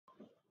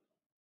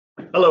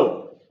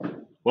Hello,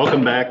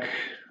 welcome back.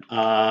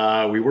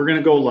 We were going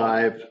to go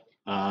live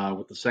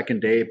with the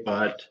second day,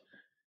 but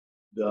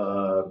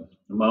the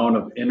amount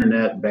of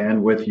internet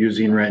bandwidth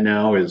using right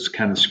now is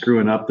kind of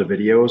screwing up the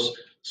videos.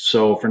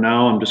 So for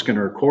now, I'm just going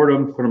to record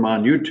them, put them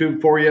on YouTube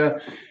for you.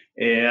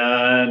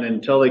 And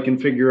until they can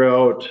figure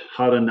out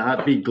how to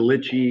not be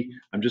glitchy,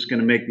 I'm just going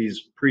to make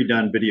these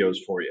pre-done videos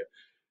for you.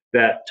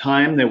 That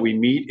time that we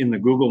meet in the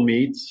Google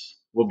Meets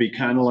will be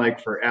kind of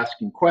like for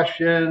asking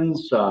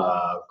questions,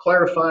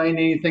 clarifying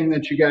anything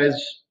that you guys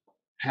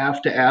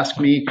have to ask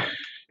me,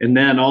 and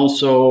then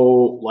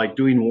also like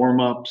doing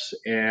warm-ups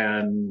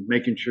and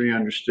making sure you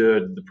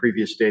understood the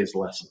previous day's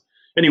lesson.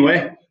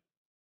 Anyway,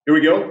 here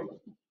we go.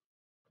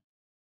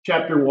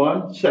 Chapter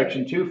 1,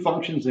 Section 2,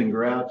 Functions and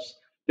Graphs.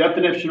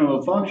 Definition of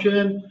a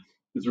function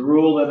is a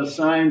rule that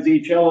assigns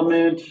each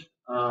element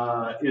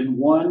in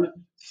one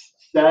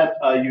set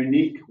a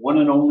unique one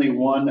and only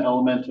one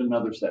element to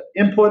another set.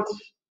 Inputs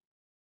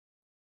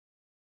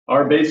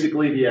are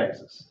basically the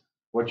x's,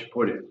 what you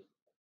put in.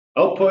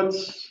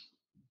 Outputs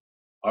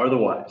are the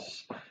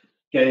y's.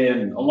 Okay,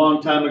 and a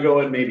long time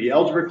ago in maybe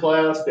algebra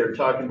class, they were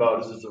talking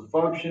about is this a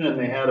function, and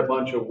they had a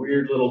bunch of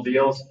weird little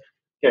deals.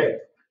 Okay,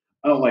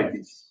 I don't like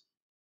these.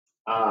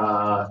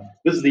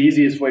 This is the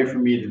easiest way for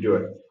me to do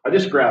it. I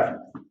just graph it.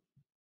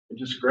 I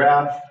just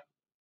graph.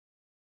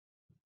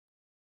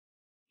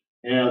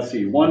 And let's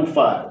see, 1,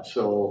 5.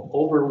 So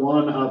over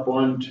 1, up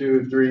 1,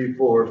 2, 3,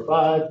 4,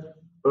 5.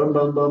 Boom,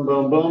 boom, boom,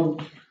 boom, boom.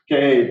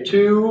 Okay,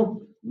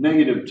 2,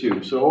 negative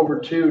 2. So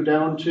over 2,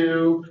 down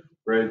 2,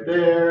 right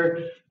there.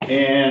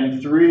 And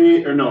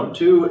 3, or no,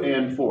 2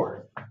 and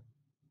 4.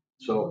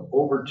 So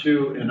over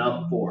 2 and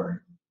up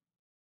 4.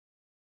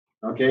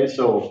 Okay,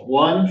 so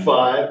 1,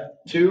 5,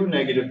 2,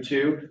 negative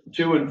 2,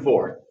 2 and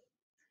 4.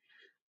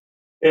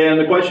 And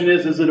the question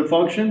is it a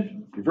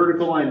function?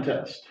 Vertical line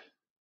test.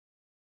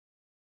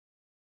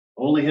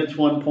 Only hits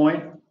 1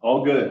 point,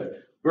 all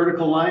good.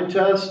 Vertical line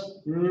test,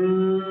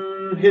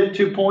 hit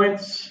 2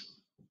 points,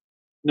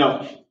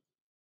 no.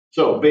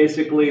 So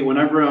basically,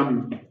 whenever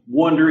I'm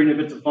wondering if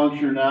it's a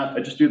function or not,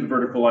 I just do the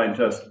vertical line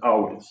test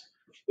always.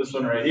 This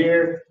one right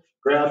here,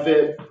 graph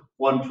it,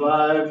 1,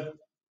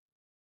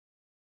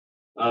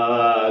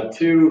 5,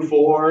 2,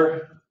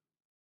 4,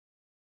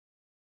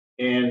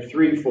 and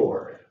 3,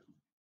 4.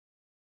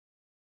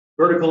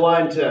 Vertical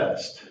line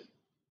test,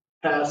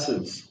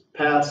 passes,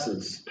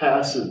 passes,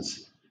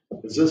 passes.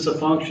 Is this a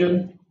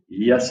function?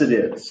 Yes, it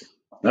is.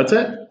 That's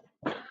it.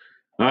 All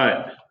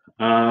right.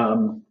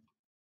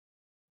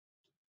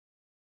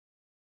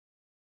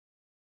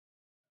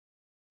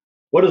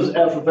 What does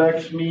f of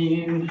x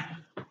mean?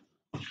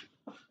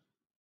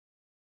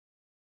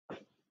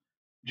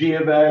 G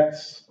of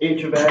x,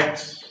 h of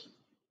x.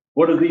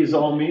 What do these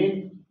all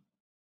mean?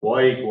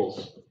 Y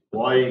equals,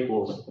 y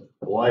equals,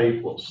 y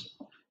equals.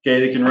 Okay,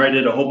 they can write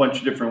it a whole bunch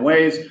of different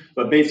ways,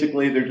 but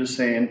basically they're just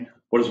saying,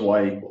 what does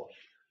y equal?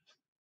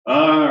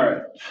 All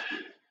right.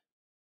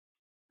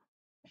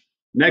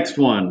 Next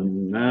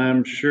one,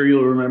 I'm sure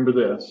you'll remember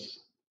this.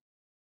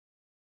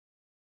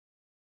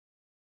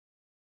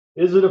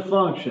 Is it a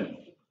function?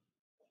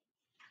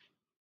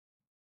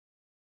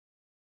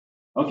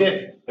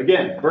 Okay,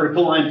 again,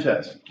 vertical line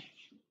test.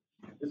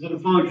 Is it a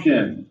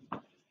function?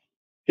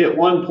 Hit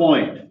 1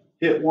 point,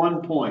 hit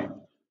 1 point,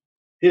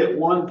 hit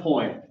 1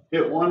 point,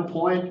 hit 1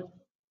 point.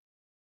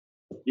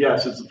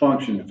 Yes, it's a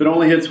function. If it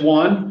only hits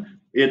 1,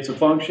 it's a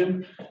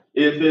function.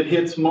 If it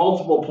hits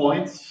multiple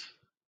points,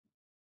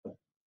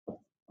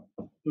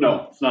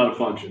 no, it's not a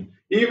function.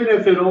 Even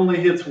if it only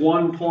hits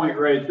 1 point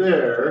right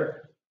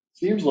there,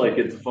 seems like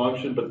it's a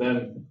function, but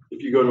then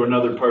if you go to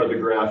another part of the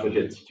graph, it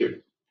hits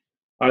 2.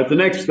 All right, the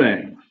next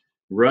thing,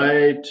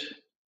 write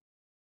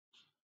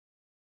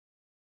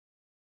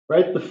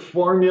the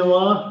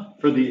formula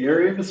for the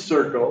area of a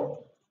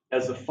circle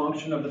as a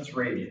function of its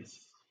radius.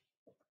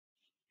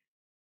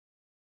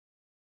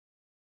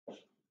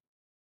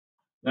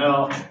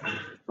 Now,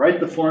 write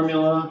the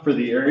formula for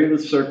the area of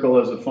a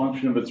circle as a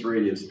function of its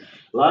radius.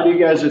 A lot of you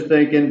guys are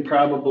thinking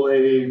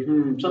probably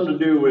something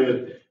to do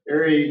with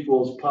area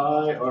equals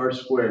pi r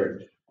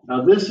squared.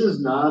 Now, this is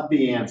not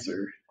the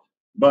answer,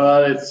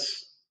 but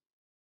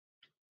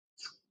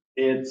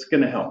it's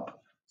going to help.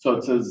 So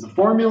it says the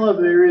formula of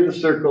the area of the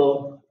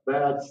circle,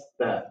 that's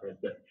that right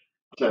there.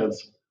 It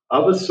says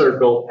of a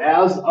circle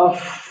as a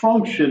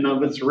function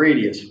of its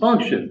radius.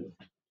 Function.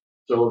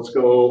 So let's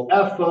go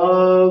f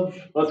of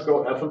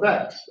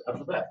x, f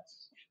of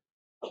x.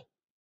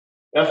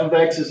 F of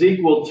x is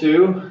equal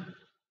to,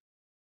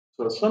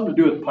 so it's something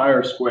to do with pi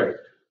r squared.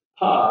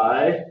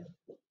 Pi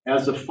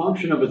as a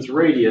function of its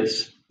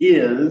radius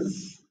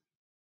is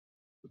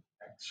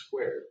x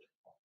squared.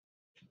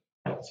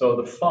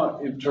 So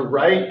to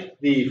write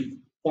the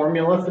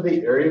formula for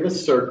the area of a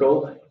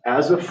circle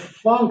as a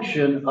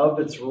function of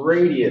its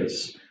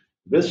radius,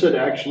 this would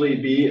actually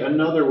be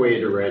another way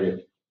to write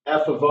it.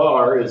 F of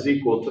r is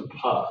equal to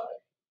pi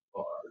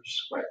r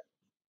squared.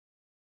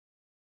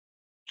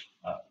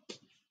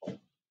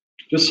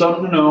 Just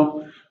something to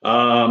know.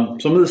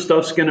 Some of the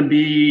stuff's going to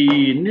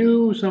be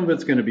new, some of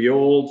it's going to be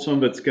old, some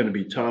of it's going to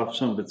be tough,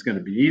 some of it's going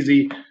to be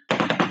easy.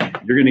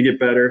 You're going to get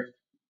better.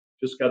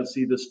 Just got to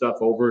see this stuff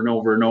over and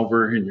over and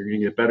over, and you're going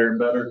to get better and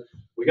better.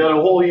 We got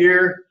a whole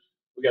year.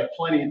 We got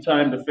plenty of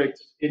time to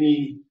fix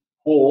any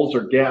holes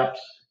or gaps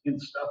in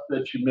stuff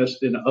that you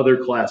missed in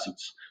other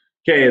classes.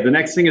 Okay, the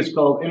next thing is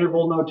called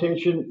interval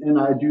notation, and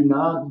I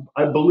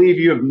believe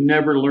you have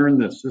never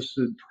learned this. This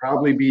would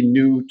probably be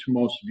new to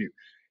most of you.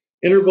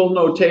 Interval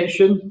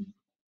notation,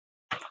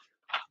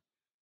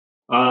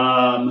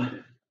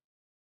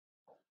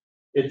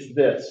 it's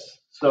this.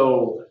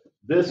 So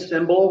this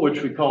symbol,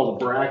 which we call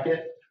the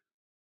bracket,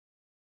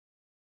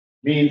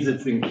 means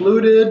it's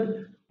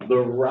included. The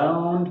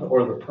round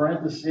or the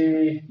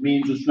parenthesis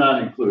means it's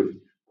not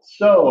included.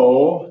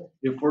 So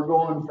if we're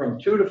going from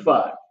 2 to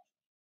 5,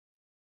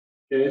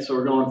 okay, so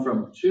we're going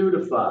from 2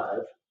 to 5.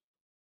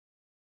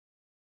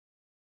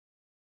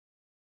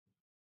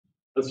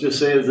 Let's just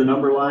say it's a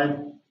number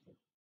line.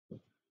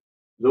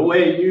 The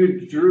way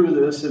you drew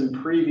this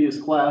in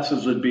previous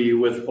classes would be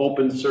with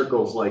open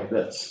circles like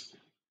this.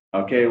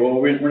 Okay, well,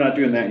 we're not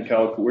doing that in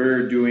calc.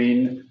 We're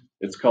doing,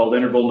 it's called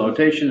interval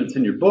notation. It's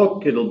in your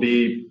book. It'll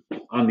be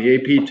on the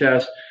AP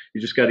test.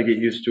 You just got to get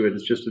used to it.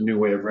 It's just a new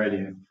way of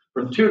writing it.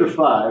 From 2 to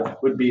 5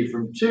 would be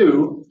from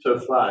 2 to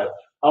 5.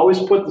 Always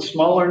put the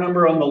smaller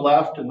number on the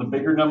left and the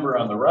bigger number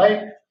on the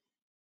right.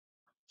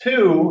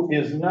 2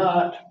 is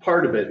not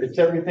part of it. It's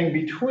everything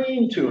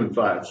between 2 and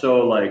 5.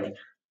 So like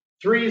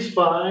 3 is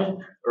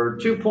fine, or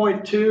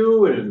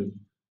 2.2 and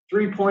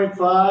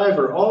 3.5,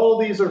 or all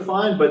these are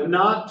fine, but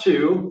not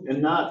 2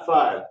 and not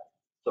 5.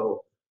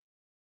 So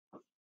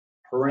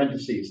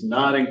parentheses,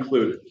 not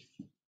included.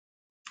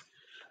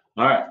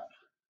 All right.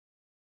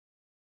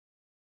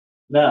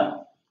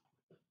 Now,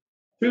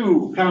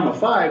 2 comma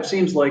 5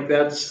 seems like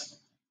that's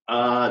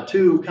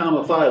 2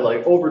 comma 5,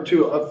 like over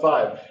 2 of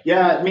 5.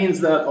 Yeah, it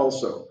means that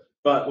also.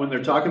 But when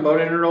they're talking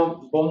about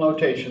interval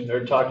notation,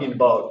 they're talking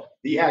about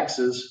the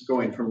x's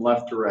going from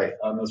left to right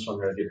on this one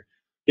right here.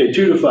 Okay,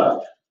 2 to 5.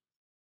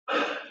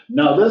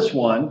 Now this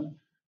one,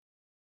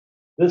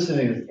 this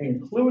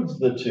includes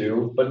the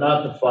 2, but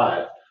not the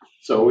 5.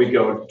 So we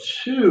go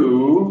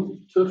 2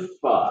 to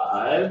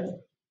 5,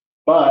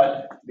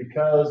 but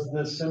because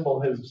this symbol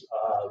has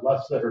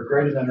less than or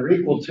greater than or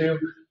equal to,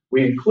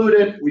 we include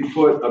it. We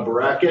put a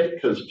bracket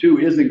because 2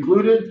 is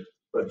included,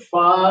 but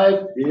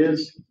 5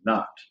 is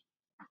not.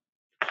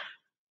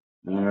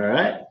 All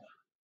right.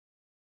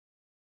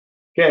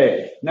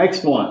 Okay,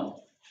 next one.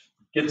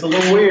 Gets a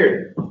little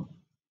weird.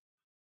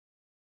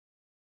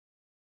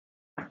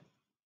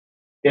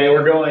 Okay,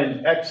 we're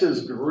going x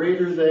is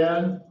greater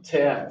than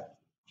 10.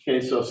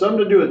 Okay, so something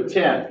to do with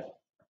 10.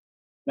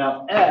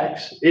 Now,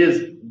 x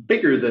is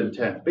bigger than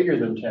 10, bigger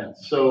than 10.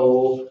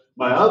 So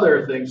my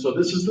other thing, so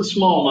this is the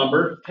small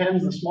number, 10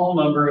 is the small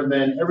number, and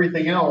then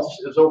everything else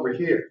is over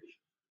here.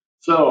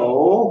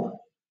 So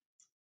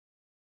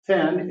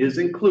 10 is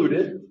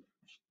included.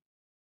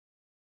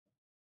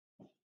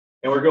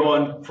 And we're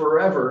going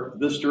forever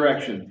this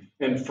direction.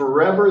 And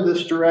forever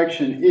this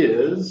direction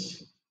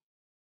is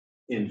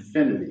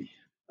infinity.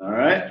 All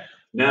right.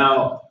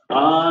 Now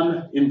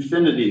on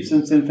infinity,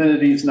 since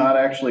infinity is not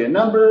actually a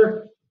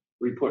number,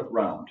 we put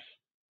round.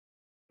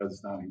 Because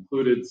it's not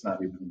included, it's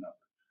not even a number.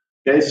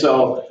 Okay,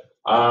 so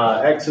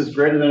x is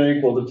greater than or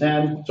equal to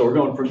 10. So we're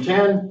going from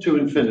 10 to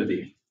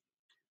infinity.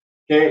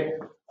 Okay,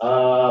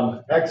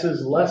 x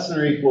is less than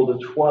or equal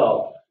to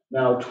 12.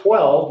 Now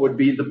 12 would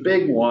be the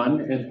big one,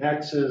 and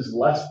x is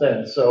less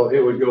than. So it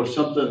would go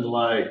something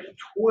like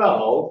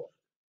 12.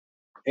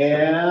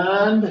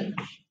 And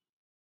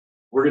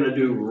we're going to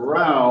do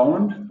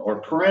round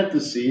or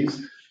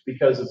parentheses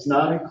because it's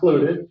not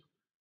included.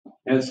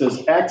 And it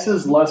says x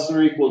is less than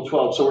or equal to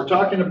 12. So we're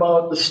talking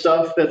about the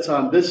stuff that's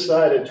on this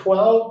side of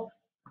 12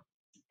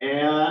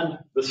 and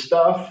the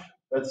stuff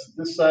that's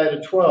this side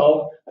of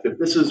 12. If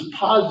this is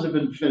positive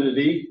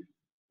infinity,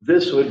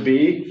 this would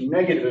be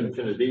negative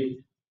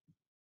infinity.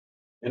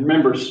 And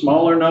remember,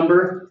 smaller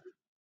number,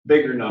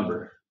 bigger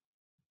number.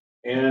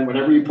 And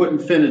whenever you put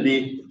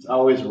infinity, it's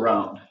always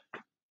round.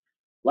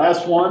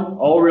 Last one,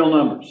 all real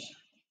numbers.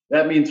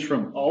 That means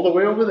from all the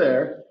way over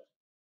there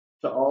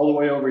to all the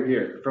way over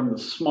here, from the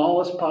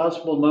smallest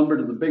possible number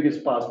to the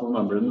biggest possible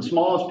number. And the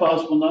smallest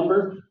possible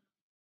number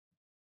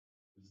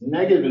is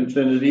negative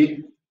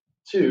infinity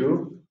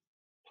to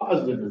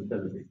positive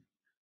infinity.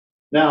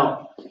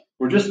 Now,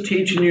 we're just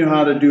teaching you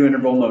how to do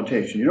interval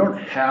notation. You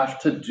don't have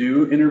to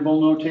do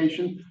interval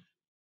notation.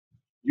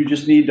 You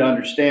just need to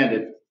understand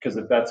it, because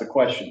if that's a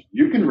question,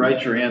 you can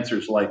write your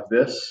answers like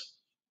this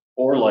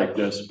or like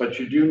this, but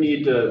you do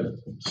need to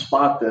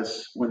spot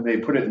this when they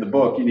put it in the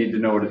book. You need to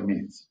know what it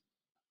means.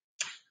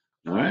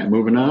 All right,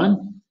 moving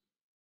on.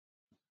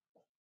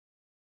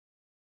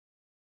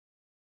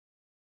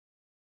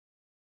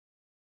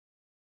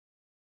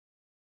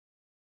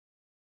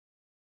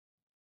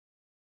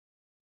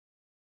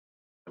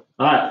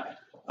 All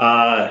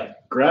right,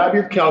 grab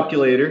your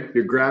calculator,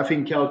 your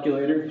graphing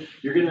calculator.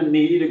 You're going to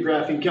need a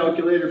graphing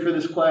calculator for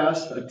this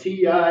class. A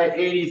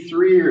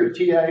TI-83 or a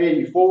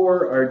TI-84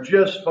 are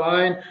just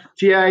fine.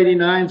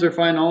 TI-89s are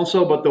fine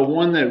also, but the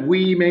one that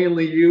we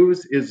mainly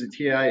use is the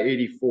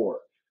TI-84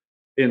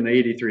 and the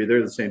 83.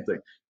 They're the same thing.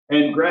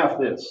 And graph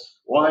this.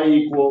 Y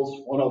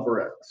equals 1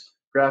 over X.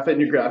 Graph it in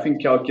your graphing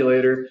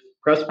calculator.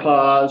 Press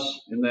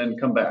pause and then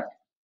come back.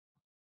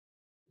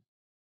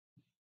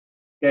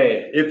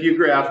 Okay, if you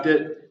graphed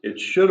it, it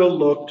should have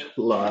looked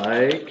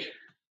like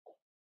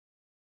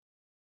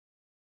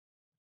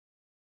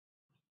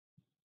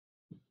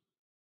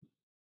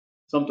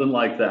something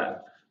like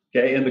that.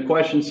 Okay, and the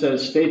question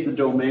says state the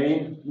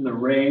domain and the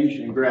range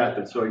and graph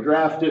it. So I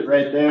graphed it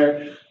right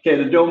there.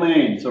 Okay, the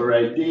domain, so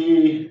write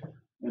D,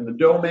 and the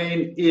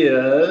domain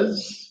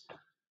is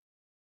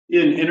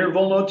in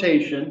interval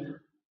notation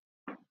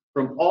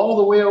from all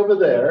the way over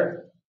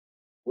there,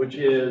 which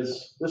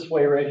is this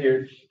way right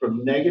here,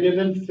 from negative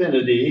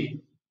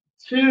infinity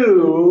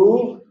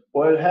to,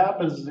 what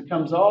happens is it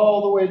comes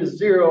all the way to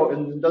 0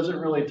 and doesn't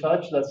really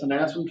touch. That's an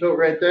asymptote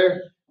right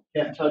there.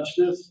 Can't touch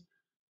this.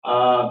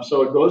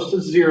 So it goes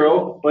to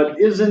 0, but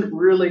isn't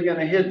really going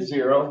to hit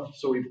 0.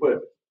 So we put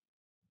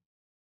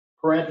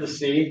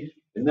parenthesis,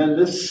 and then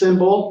this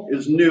symbol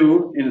is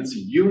new, and it's a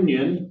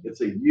union.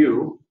 It's a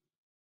U,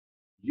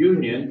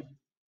 union,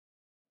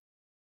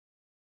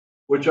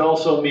 which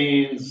also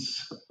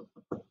means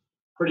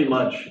pretty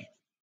much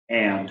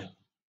and.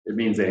 It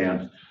means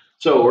and.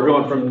 So we're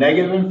going from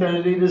negative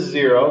infinity to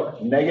 0,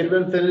 negative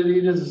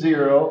infinity to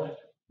 0,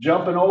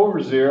 jumping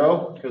over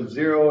 0, because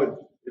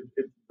 0,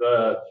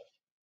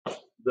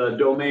 the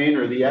domain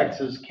or the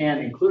x's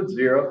can't include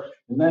 0.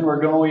 And then we're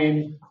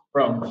going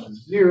from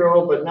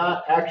 0, but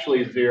not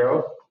actually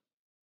 0,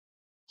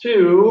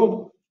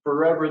 to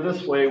forever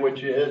this way,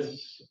 which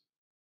is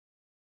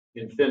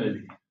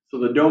infinity. So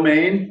the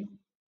domain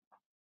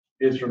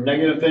is from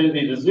negative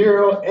infinity to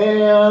 0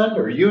 and,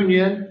 or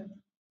union,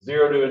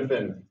 0 to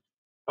infinity.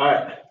 All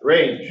right,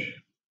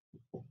 range.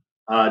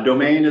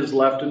 Domain is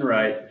left and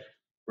right.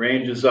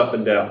 Range is up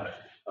and down.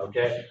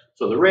 Okay,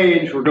 so the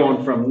range, we're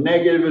going from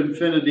negative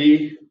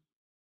infinity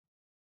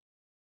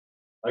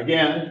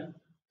again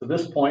to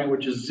this point,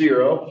 which is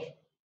 0,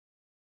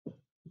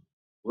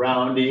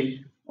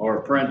 rounding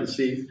or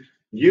parentheses,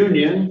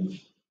 union,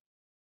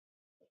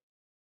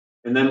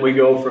 and then we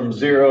go from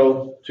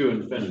 0 to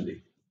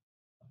infinity.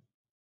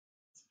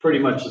 It's pretty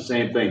much the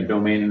same thing,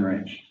 domain and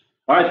range.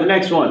 All right, the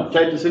next one,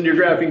 type this into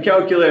your graphing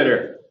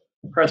calculator.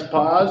 Press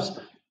pause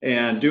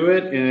and do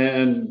it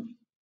and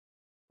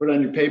put it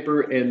on your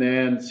paper and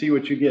then see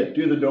what you get.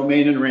 Do the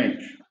domain and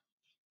range.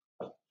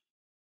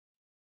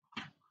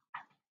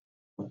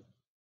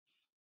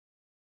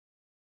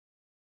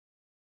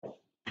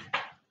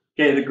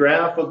 Okay, the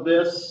graph of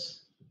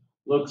this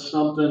looks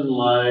something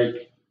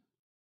like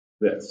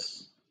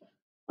this.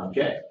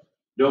 Okay,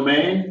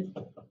 domain,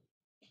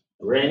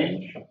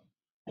 range.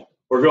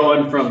 We're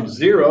going from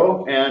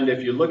 0, and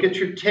if you look at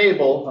your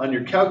table on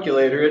your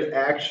calculator, it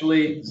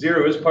actually,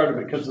 0 is part of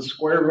it because the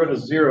square root of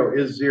 0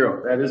 is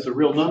 0. That is a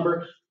real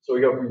number. So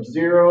we go from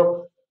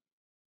 0,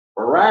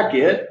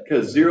 bracket,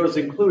 because 0 is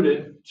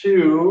included,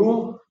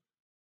 to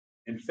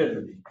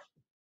infinity.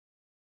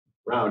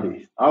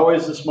 Roundy.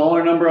 Always the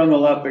smaller number on the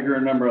left, bigger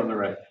number on the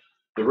right.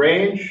 The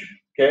range,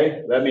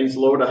 okay, that means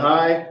low to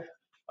high.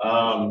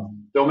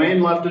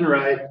 Domain left and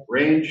right,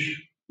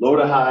 range low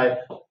to high.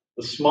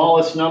 The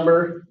smallest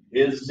number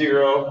is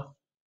 0.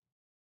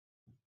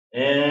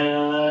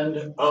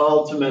 And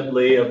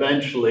ultimately,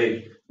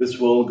 eventually, this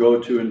will go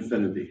to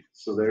infinity.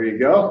 So there you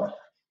go.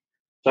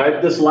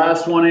 Type this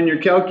last one in your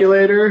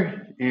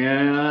calculator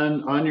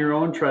and on your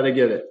own, try to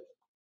get it.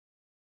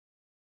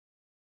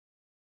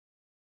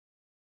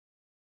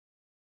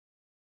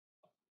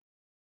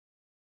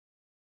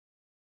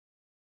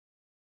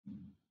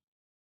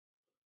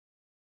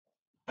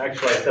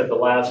 Actually, I said the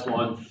last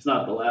one. It's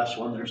not the last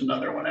one. There's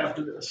another one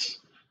after this.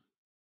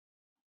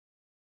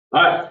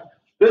 All right,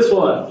 this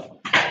one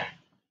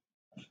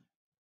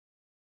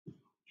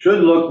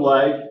should look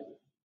like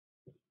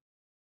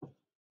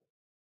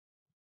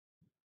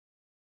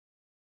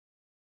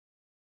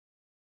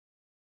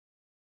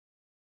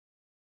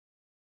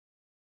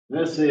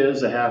this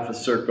is a half a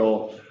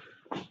circle.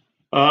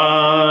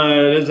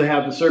 It is a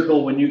half a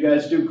circle. When you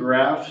guys do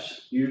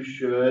graphs, you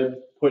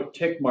should put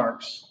tick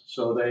marks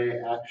so they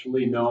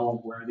actually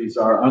know where these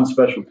are on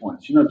special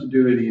points. You don't have to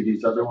do any of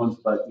these other ones,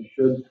 but you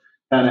should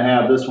kind of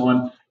have this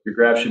one. Your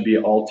graph should be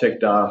all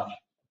ticked off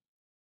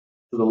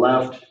to the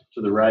left,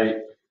 to the right.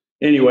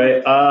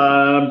 Anyway,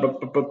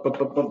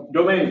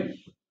 domain.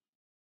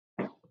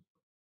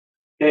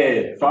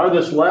 Okay,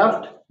 farthest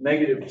left,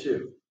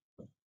 -2.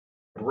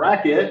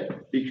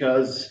 Bracket,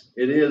 because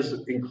it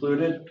is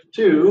included,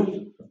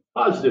 2,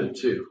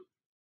 +2.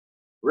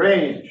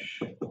 Range.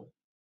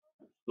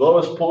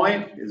 Lowest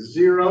point is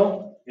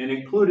 0 and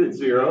included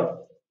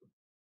 0.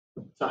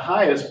 The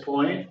highest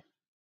point,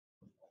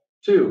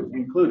 2,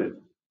 included.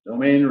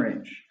 Domain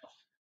range.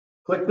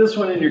 Click this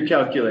one in your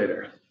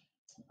calculator.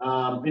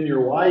 In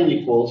your y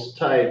equals,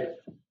 type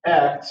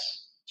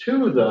x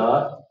to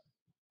the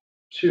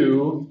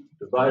 2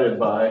 divided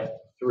by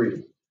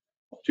 3,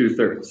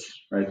 2/3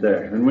 right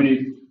there. And when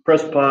you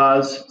press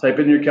pause, type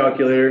in your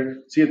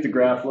calculator, see if the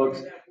graph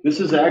looks. This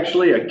is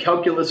actually a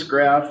calculus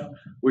graph.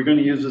 We're going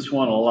to use this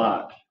one a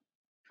lot.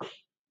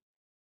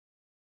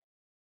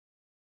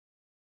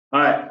 All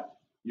right,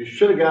 you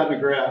should have gotten a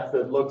graph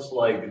that looks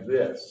like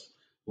this.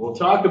 We'll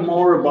talk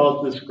more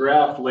about this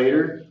graph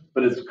later,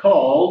 but it's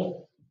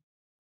called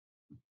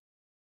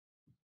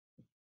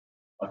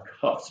a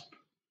cusp.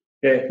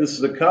 Okay, this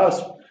is a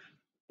cusp.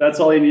 That's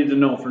all you need to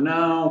know for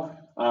now.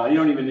 You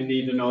don't even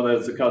need to know that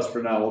it's a cusp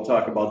for now. We'll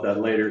talk about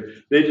that later.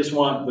 They just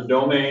want the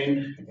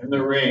domain and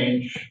the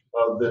range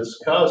of this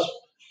cusp.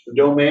 The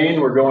domain,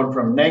 we're going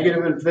from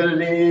negative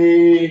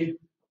infinity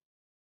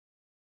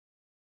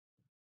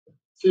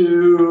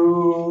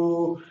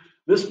to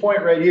this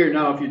point right here.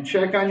 Now, if you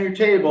check on your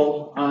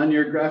table on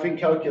your graphing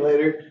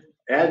calculator,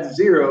 add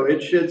 0,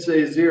 it should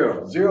say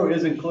 0. 0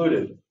 is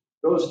included.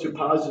 Goes to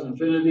positive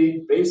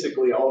infinity,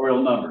 basically all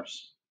real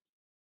numbers.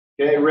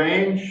 Okay,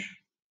 range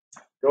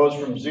goes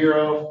from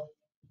 0,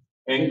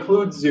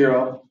 includes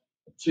 0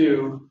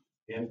 to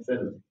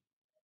infinity.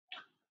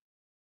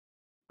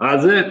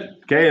 That's it.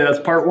 Okay, that's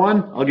part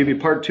 1. I'll give you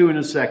part 2 in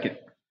a second.